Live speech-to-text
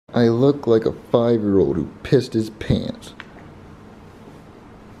I look like a 5-year-old who pissed his pants.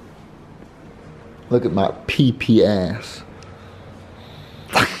 Look at my pee-pee ass.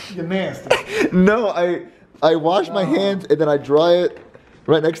 You're nasty. No, I wash my hands and then I dry it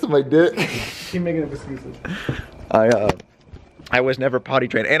right next to my dick. Keep making up excuses. I was never potty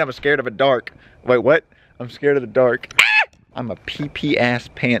trained, and I'm scared of a dark. Wait, what? I'm scared of the dark. I'm a pee-pee ass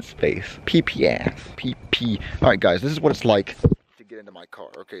pants face. Pee-pee ass. Pee-pee. All right, guys, this is what it's like to get into my car.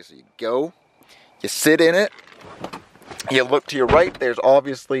 Okay, so you go, you sit in it, you look to your right. There's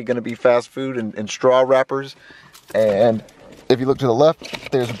obviously going to be fast food and straw wrappers, and if you look to the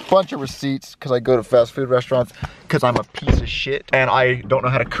left, there's a bunch of receipts because I go to fast food restaurants because I'm a piece of shit and I don't know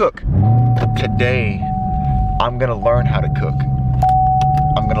how to cook. Today, I'm gonna learn how to cook.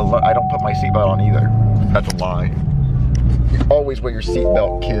 I don't put my seatbelt on either. That's a lie. You always wear your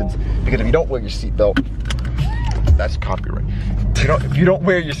seatbelt, kids, because if you don't wear your seatbelt, that's copyright. If you don't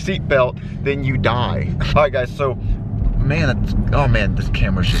wear your seatbelt, then you die. All right, guys. So, oh man, this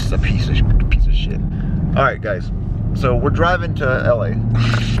camera's just a piece of shit. All right, guys. So we're driving to LA.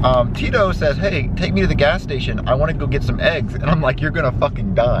 Tito says, hey, take me to the gas station. I want to go get some eggs. And I'm like, you're gonna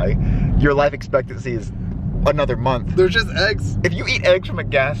fucking die. Your life expectancy is another month. They're just eggs. If you eat eggs from a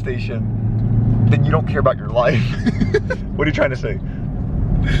gas station, then you don't care about your life. What are you trying to say?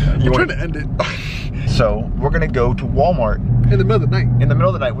 I'm trying to end it. So we're gonna go to Walmart. In the middle of the night. In the middle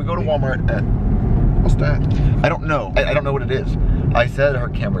of the night, we go to Walmart at, what's that? I don't know. I don't know what it is. I said her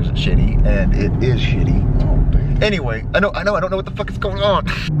camera's shitty, and it is shitty. Oh, damn. Anyway, I don't know what the fuck is going on.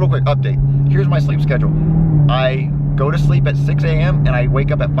 Real quick, update. Here's my sleep schedule. I go to sleep at 6 a.m. and I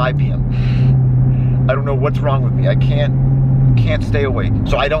wake up at 5 p.m. I don't know what's wrong with me. I can't stay awake.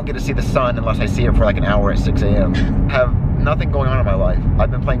 So I don't get to see the sun unless I see it for like an hour at 6 a.m. Have nothing going on in my life.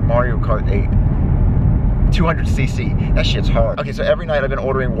 I've been playing Mario Kart 8. 200cc. That shit's hard. Okay, so every night I've been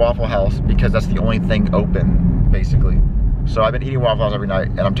ordering Waffle House because that's the only thing open, basically. So I've been eating Waffle House every night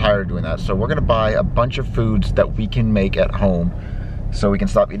and I'm tired of doing that. So we're gonna buy a bunch of foods that we can make at home so we can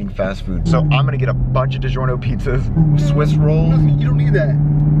stop eating fast food. So I'm gonna get a bunch of DiGiorno pizzas, Swiss rolls. You don't need that.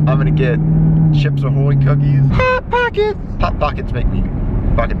 I'm gonna get Chips Ahoy cookies. Hot Pockets. Hot Pockets make me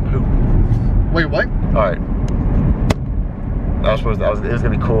fucking poop. Wait, what? All right. It was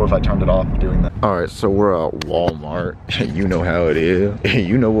gonna be cool if I turned it off doing that. All right, so we're at Walmart. You know how it is.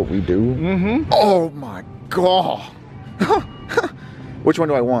 You know what we do. Mm-hmm. Oh my God. Which one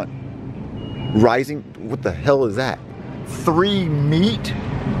do I want? Rising, what the hell is that? 3 meat?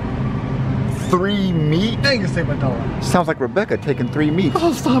 3 meat? I ain't gonna save $1. Sounds like Rebecca taking 3 meats.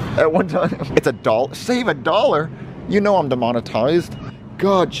 Oh, stop. At one time. It's $1. Save $1? You know I'm demonetized.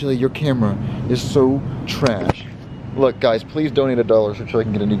 God, Chili, your camera is so trash. Look, guys, please donate $1 so Chili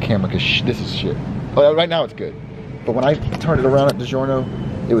can get a new camera because this is shit. Oh, right now it's good. But when I turned it around at DiGiorno,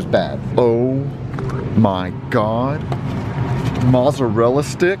 it was bad. Oh my God. Mozzarella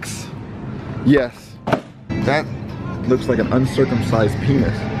sticks? Yes. That looks like an uncircumcised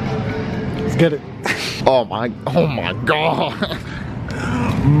penis. Let's get it. Oh my God.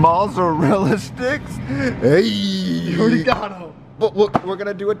 Mozzarella sticks? Hey. You already got them. But look, we're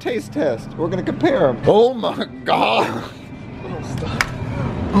gonna do a taste test. We're gonna compare them. Oh my God. Oh, stop.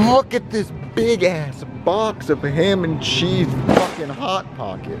 Look at this big ass box of ham and cheese fucking Hot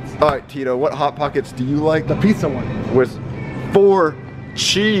Pockets. All right, Tito, what Hot Pockets do you like? The pizza one. With 4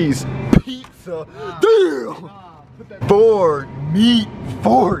 cheese pizza. Damn! 4 meat,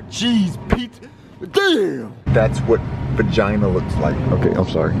 4 cheese pizza. Damn! That's what vagina looks like. Okay, I'm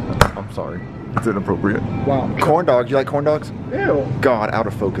sorry. I'm sorry. It's inappropriate. Wow. Corn dogs. You like corn dogs? Ew. God, out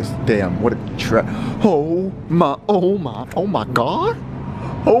of focus. Damn, what a trap. Oh my God. Oh my God.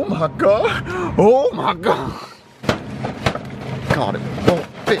 Oh my God. God, it won't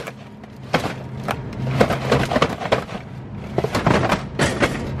fit.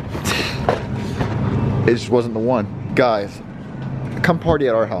 It just wasn't the one. Guys, come party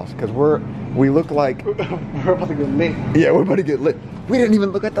at our house, because we look like... We're about to get lit. Yeah, we're about to get lit. We didn't even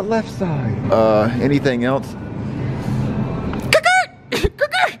look at the left side. Anything else?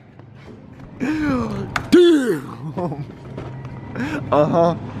 Damn.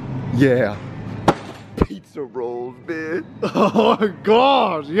 Uh-huh. Yeah. Pizza rolls, man. Oh my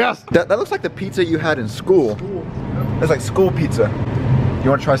God, yes. That looks like the pizza you had in school. It's like school pizza. You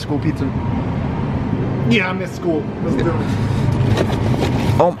want to try school pizza? Yeah, I miss school. Let's do it.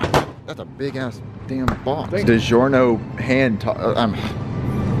 Oh my, that's a big ass damn box. Thank DiGiorno hand I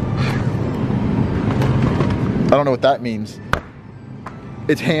don't know what that means.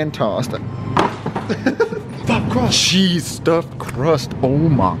 It's hand tossed. Stuffed crust. Cheese stuffed crust. Oh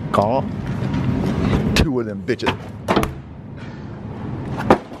my God. 2 of them bitches.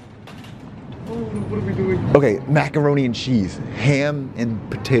 what are we doing? Okay, macaroni and cheese. Ham and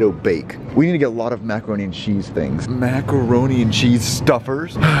potato bake. We need to get a lot of macaroni and cheese things. Macaroni and cheese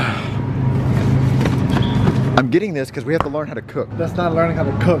stuffers. I'm getting this because we have to learn how to cook. That's not learning how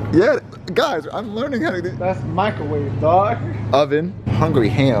to cook. Yeah, guys, I'm learning how to do. That's microwave, dog. Oven, hungry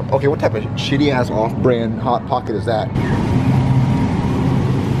ham. Okay, what type of shitty ass off-brand Hot Pocket is that?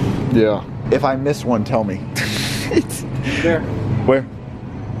 Yeah. If I miss one, tell me. It's There. where?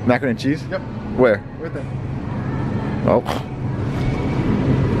 Macaroni and cheese? Yep. Where? Right there. Oh.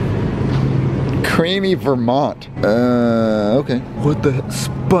 Creamy Vermont. Okay. What the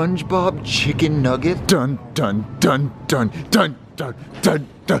SpongeBob chicken nugget? Dun dun dun dun dun dun dun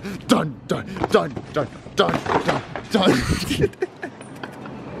dun dun dun dun dun dun dun.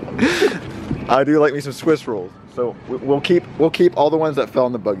 I do like me some Swiss rolls. So we'll keep all the ones that fell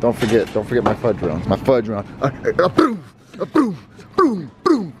in the bug. Don't forget my fudge rounds. My fudge round. Boom, boom, boom,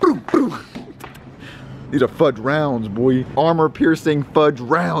 boom, boom, boom. These are fudge rounds, boy. Armor piercing fudge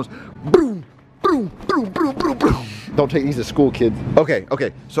rounds. Boom, boom, boom, boom, boom, boom. Don't take these to school, kids. Okay.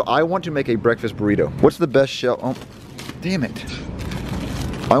 So I want to make a breakfast burrito. What's the best shell? Oh, damn it.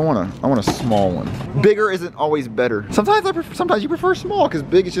 I want a small one. Bigger isn't always better. Sometimes you prefer small because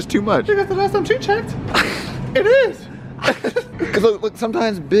big is just too much. Because the last time she checked, it is. Because look,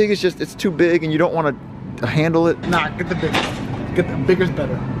 sometimes big is just, it's too big and you don't want to handle it. Nah, get the biggest. Get the bigger's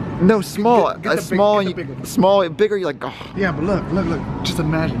better. No, small. Get the Small, big, get the bigger. small, bigger, you're like, oh. Yeah, but look. Just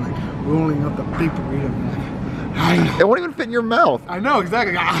imagine, like, rolling up the big burrito. It won't even fit in your mouth. I know,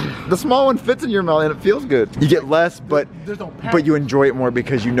 exactly. The small one fits in your mouth and it feels good. You get less, but There's no pack. but you enjoy it more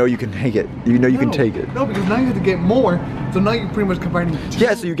because you know you can take it. You know you can take it. No, because now you have to get more, so now you're pretty much combining two.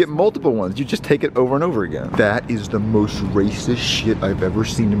 Yeah, so you get multiple ones. You just take it over and over again. That is the most racist shit I've ever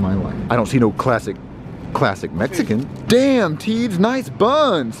seen in my life. I don't see no classic Mexican. Damn, Teebs, nice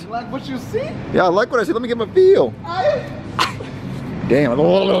buns. You like what you see? Yeah, I like what I see. Let me get my feel. Damn.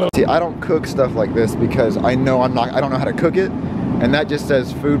 See, I don't cook stuff like this because I know I don't know how to cook it. And that just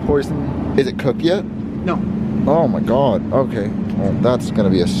says food poisoning. Is it cooked yet? No. Oh my God, okay. Well, that's gonna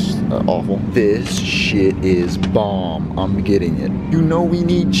be awful. This shit is bomb. I'm getting it. You know we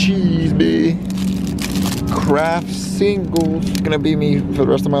need cheese, babe. Kraft singles. Gonna be me for the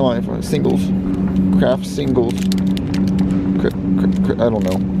rest of my life. Singles. Kraft singles. I don't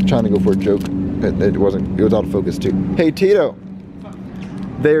know. I'm trying to go for a joke. It was out of focus too. Hey Tito.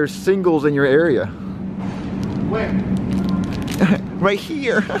 There's singles in your area. Where? Right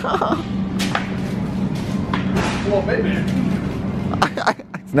here. Well, baby.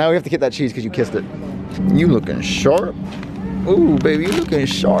 Now we have to get that cheese because you kissed it. You looking sharp. Ooh, baby, you looking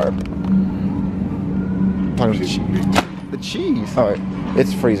sharp. The cheese. All right,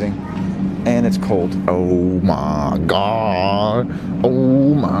 it's freezing and it's cold. Oh my God.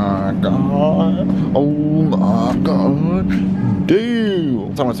 Oh my God. Oh my God.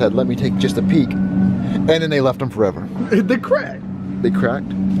 Damn. Someone said, let me take just a peek. And then they left them forever. They cracked. They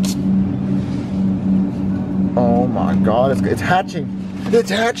cracked? Oh my God, it's hatching. It's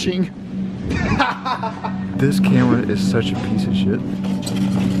hatching. This camera is such a piece of shit.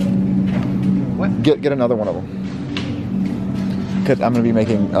 What? Get another one of them. Because I'm gonna be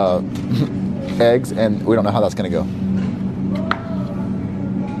making eggs and we don't know how that's gonna go.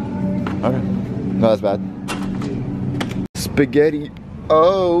 Okay, no, that's bad. Spaghetti.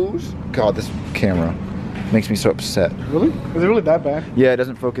 Oh, God, this camera makes me so upset. Really? Is it really that bad? Yeah, it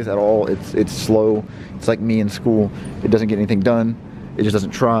doesn't focus at all. It's slow. It's like me in school. It doesn't get anything done. It just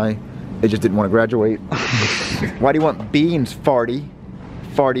doesn't try. It just didn't want to graduate. Why do you want beans, farty?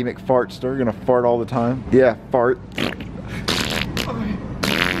 Farty McFartster. You're gonna fart all the time? Yeah, fart.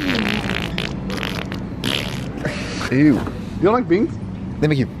 Ew. You don't like beans? They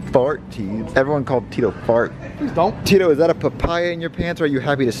make you fart, Teebs. Everyone called Tito fart. Please don't. Tito, is that a papaya in your pants or are you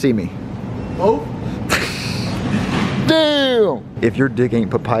happy to see me? Oh. Damn! If your dick ain't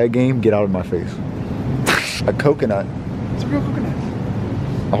papaya game, get out of my face. A coconut. It's a real coconut.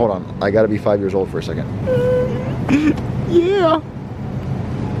 Oh, hold on, I gotta be 5 years old for a second. Yeah.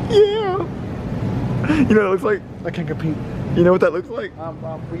 Yeah. You know what it looks like? I can't compete. You know what that looks like?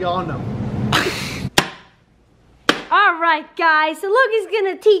 We all know. Alright guys, so Logan's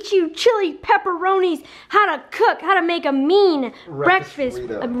gonna teach you chili pepperonis how to cook, how to make a mean breakfast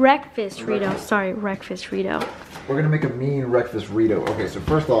Rito. Sorry, Rekfast Rito. We're gonna make a mean Rekfast Rito. Okay, so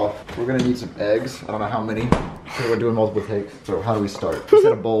first off, we're gonna need some eggs. I don't know how many, so we're doing multiple takes. So how do we start? You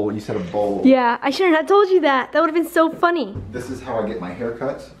said a bowl, Yeah, I shouldn't have told you that. That would have been so funny. This is how I get my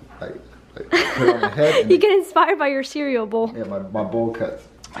haircuts. I put it on my head. And you get inspired by your cereal bowl. Yeah, my bowl cuts.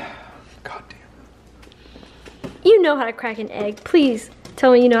 God damn. You know how to crack an egg. Please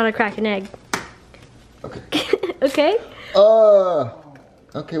tell me you know how to crack an egg. Okay. Okay?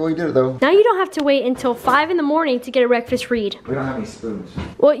 Okay, well you did it though. Now you don't have to wait until 5 in the morning to get a breakfast read. We don't have any spoons.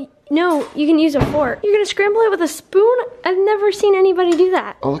 Well, no, you can use a fork. You're gonna scramble it with a spoon? I've never seen anybody do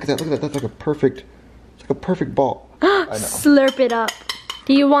that. Oh, look at that, look at that. That's like a perfect, it's like a perfect ball. I know. Slurp it up.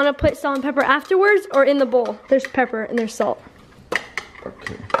 Do you want to put salt and pepper afterwards or in the bowl? There's pepper and there's salt.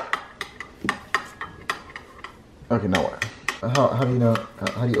 Okay. Okay, now what? How do you know,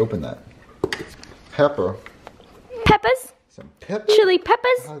 how do you open that? Pepper. Peppers? Some pepper? Chili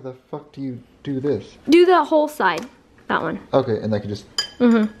peppers? How the fuck do you do this? Do the whole side. That one. Okay, and I can just...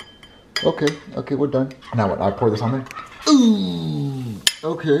 Okay, we're done. Now what? I pour this on there? Ooh!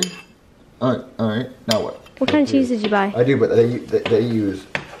 Okay. Alright. Now what? What kind of cheese did you buy? I do, but they use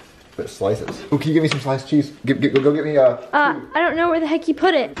slices. Oh, can you give me some sliced cheese? Go get me a... I don't know where the heck you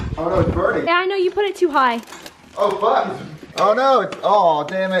put it. Oh no, it's burning. Yeah, I know you put it too high. Oh fuck. Oh no, oh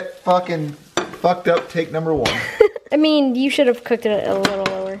damn it. Fucking fucked up take number 1. I mean, you should have cooked it a little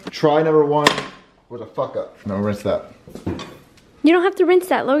lower. Try number 1 was a fuck up. No, rinse that. You don't have to rinse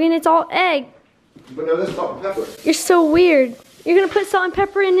that, Logan. It's all egg. But no, this is salt and pepper. You're so weird. You're gonna put salt and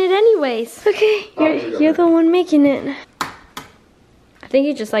pepper in it anyways. Okay, you're the one making it. I think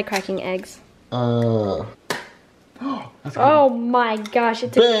you just like cracking eggs. Oh my gosh,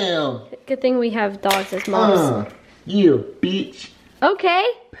 it's Bam! Good thing we have dogs as moms. You bitch. Okay.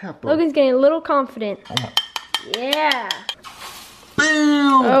 Pepper. Logan's getting a little confident. Yeah.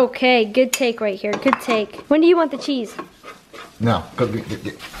 Bam! Okay, good take right here. Good take. When do you want the cheese? No, go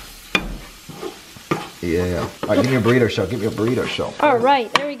get. Yeah. Alright, give me a burrito shell. Give me a burrito shell.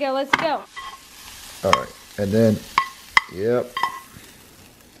 Alright, there we go. Let's go. Alright, and then, yep.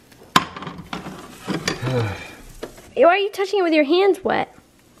 Why are you touching it with your hands wet?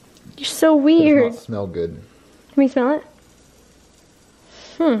 You're so It weird. does not smell good. Can we smell it?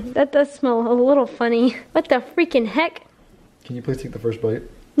 That does smell a little funny. What the freaking heck? Can you please take the first bite?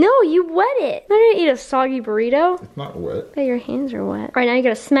 No, you wet it. I'm not gonna eat a soggy burrito. It's not wet. But your hands are wet. Alright, now you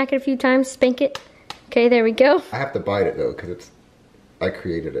gotta smack it a few times, spank it. Okay, there we go. I have to bite it though, because I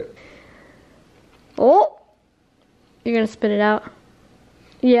created it. Oh! You're gonna spit it out.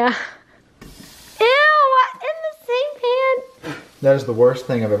 Yeah. Ew! In the same pan! That is the worst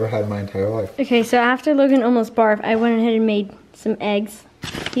thing I've ever had in my entire life. Okay, so after Logan almost barfed, I went ahead and made some eggs.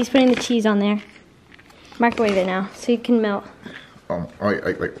 He's putting the cheese on there. Microwave it now, so it can melt.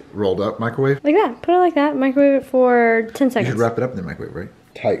 Like rolled up microwave? Like that. Put it like that. Microwave it for 10 seconds. You should wrap it up in the microwave, right?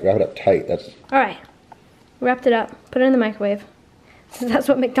 Tight. Wrap it up tight. That's... Alright. Wrapped it up. Put it in the microwave. So that's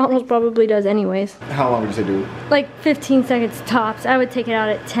what McDonald's probably does anyways. How long would you say do? Like 15 seconds tops. I would take it out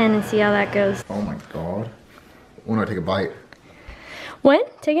at 10 and see how that goes. Oh my god. When do I take a bite? When?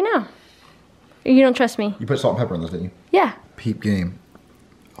 Take it now. You don't trust me? You put salt and pepper in this, didn't you? Yeah. Peep game.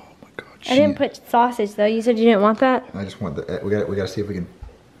 Oh my god. I didn't put sausage though. You said you didn't want that? I just want the... We gotta see if we can...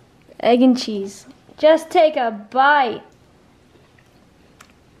 Egg and cheese. Just take a bite.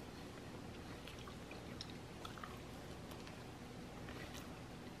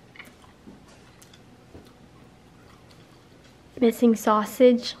 Missing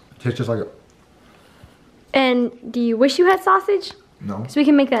sausage. Tastes just like it. And do you wish you had sausage? No. Because we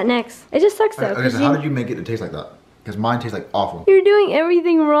can make that next. It just sucks though. Okay, so how did you make it to taste like that? Because mine tastes like awful. You're doing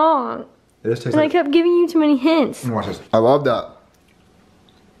everything wrong. It just tastes And like... I kept giving you too many hints. Watch this. I love that.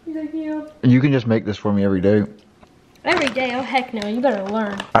 Thank you. You can just make this for me every day. Every day? Oh heck no, you better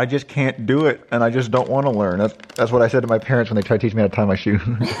learn. I just can't do it, and I just don't want to learn. That's what I said to my parents when they tried to teach me how to tie my shoe. You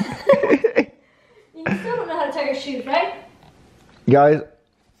still don't know how to tie your shoes, right? Guys,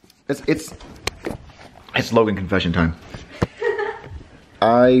 it's Logan confession time.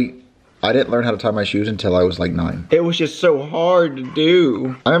 I didn't learn how to tie my shoes until I was like 9. It was just so hard to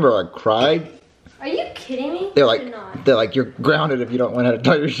do. I remember I cried. Are you kidding me? They're like you're grounded if you don't learn how to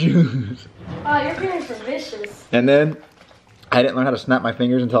tie your shoes. Oh, your parents were vicious. And then I didn't learn how to snap my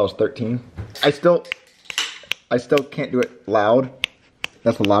fingers until I was 13. I still can't do it loud.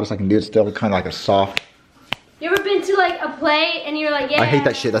 That's the loudest I can do. It's still kind of like a soft. You ever been to like a play and you're like, yeah. I hate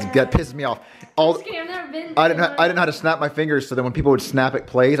that shit. That pisses me off. I'm just kidding, I've never been. I didn't know how to snap my fingers, so then when people would snap at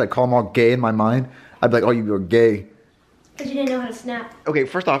plays, I'd call them all gay in my mind. I'd be like, oh, you're gay. Because you didn't know how to snap. Okay,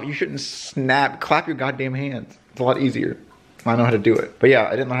 first off, you shouldn't snap. Clap your goddamn hands. It's a lot easier. I know how to do it. But yeah,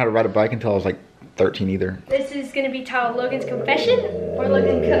 I didn't know how to ride a bike until I was like 13 either. This is going to be titled Logan's Confession or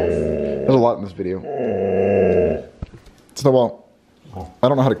Logan Cooks. There's a lot in this video. Snowball, I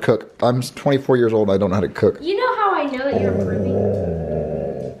don't know how to cook. I'm 24 years old and I don't know how to cook. You know how I know that you're improving?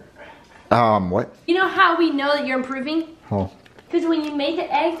 What? You know how we know that you're improving? Oh. Because when you made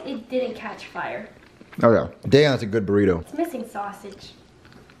the eggs, it didn't catch fire. Oh yeah. Damn, that's a good burrito. It's missing sausage.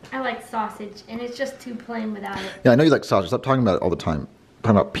 I like sausage, and it's just too plain without it. Yeah, I know you like sausage. Stop talking about it all the time.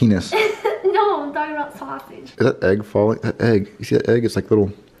 Talking about penis. No, I'm talking about sausage. Is that egg falling? That egg. You see that egg? It's like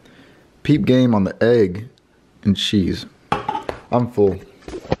little peep game on the egg and cheese. I'm full.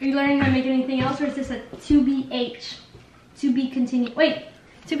 Are you learning how to make anything else, or is this a 2BH? To be continued. Wait,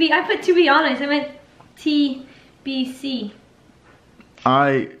 to be. I put 2B on it. I meant TBC.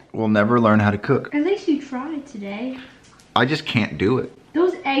 I will never learn how to cook. At least you tried today. I just can't do it.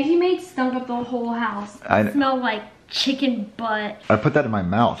 Those eggs you made stunk up the whole house. It smelled like chicken butt. I put that in my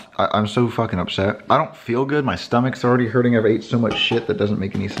mouth. I'm so fucking upset. I don't feel good. My stomach's already hurting. I've ate so much shit that doesn't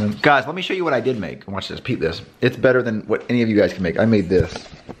make any sense. Guys, let me show you what I did make. Watch this. Peep this. It's better than what any of you guys can make. I made this.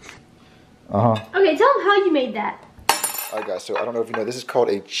 Okay, tell them how you made that. Alright guys, so I don't know if you know, this is called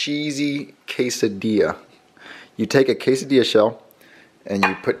a cheesy quesadilla. You take a quesadilla shell and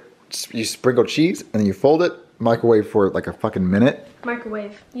you sprinkle cheese and then you fold it, microwave for like a fucking minute.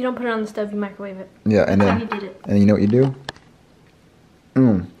 Microwave. You don't put it on the stove, you microwave it. Yeah, and then you did it. And you know what you do?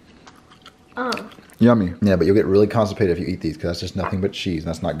 Yummy. Yeah, but you'll get really constipated if you eat these because that's just nothing but cheese. And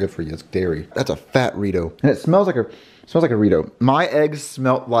that's not good for you. It's dairy. That's a fat Rito. And it smells like a Rito. My eggs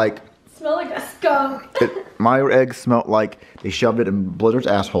smelled like Smell like a skunk. My eggs smelled like they shoved it in Blizzard's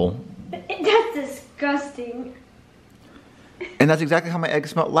asshole. That's disgusting. And that's exactly how my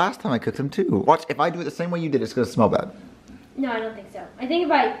eggs smelled last time I cooked them too. Watch, if I do it the same way you did, it's gonna smell bad. No, I don't think so. I think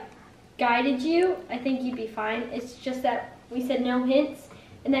if I guided you, I think you'd be fine. It's just that we said no hints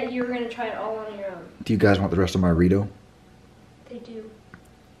and that you were gonna try it all on your own. Do you guys want the rest of my Rito? They do.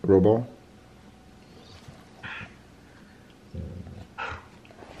 Roll ball?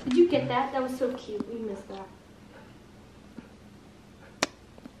 Did you get that? That was so cute. We missed that.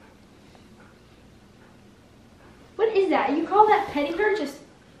 What is that? You call that petting her? Just.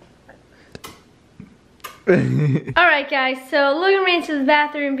 Alright guys, so Logan ran to the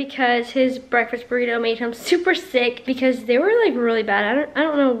bathroom because his breakfast burrito made him super sick because they were like really bad. I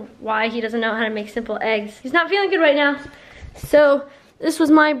don't know why he doesn't know how to make simple eggs. He's not feeling good right now. So this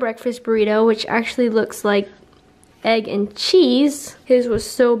was my breakfast burrito, which actually looks like egg and cheese. His was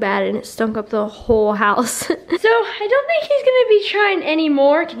so bad and it stunk up the whole house. So I don't think he's gonna be trying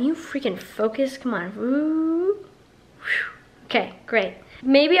anymore. Can you freaking focus? Come on. Ooh. Okay, great.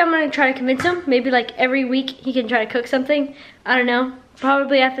 Maybe I'm gonna try to convince him. Maybe like every week he can try to cook something. I don't know.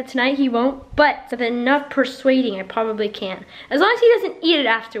 Probably after tonight he won't, but with enough persuading I probably can. As long as he doesn't eat it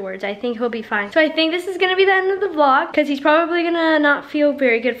afterwards, I think he'll be fine. So I think this is gonna be the end of the vlog because he's probably gonna not feel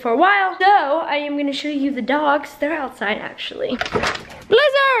very good for a while. So I am gonna show you the dogs. They're outside actually.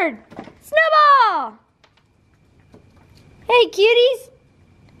 Blizzard! Snowball! Hey cuties!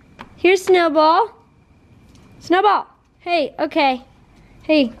 Here's Snowball. Snowball! Hey, okay.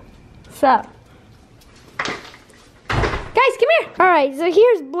 Hey, what's up? Guys, come here. All right, so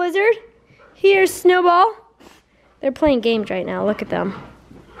here's Blizzard. Here's Snowball. They're playing games right now. Look at them.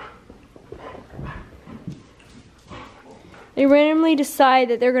 They randomly decide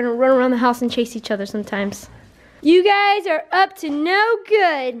that they're going to run around the house and chase each other sometimes. You guys are up to no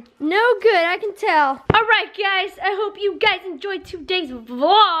good. No good, I can tell. All right, guys. I hope you guys enjoyed today's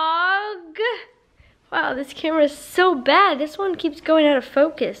vlog. Wow, this camera is so bad. This one keeps going out of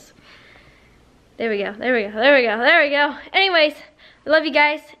focus. There we go, there we go, there we go, there we go. Anyways, I love you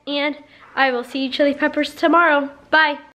guys, and I will see you Chili Peppers tomorrow. Bye.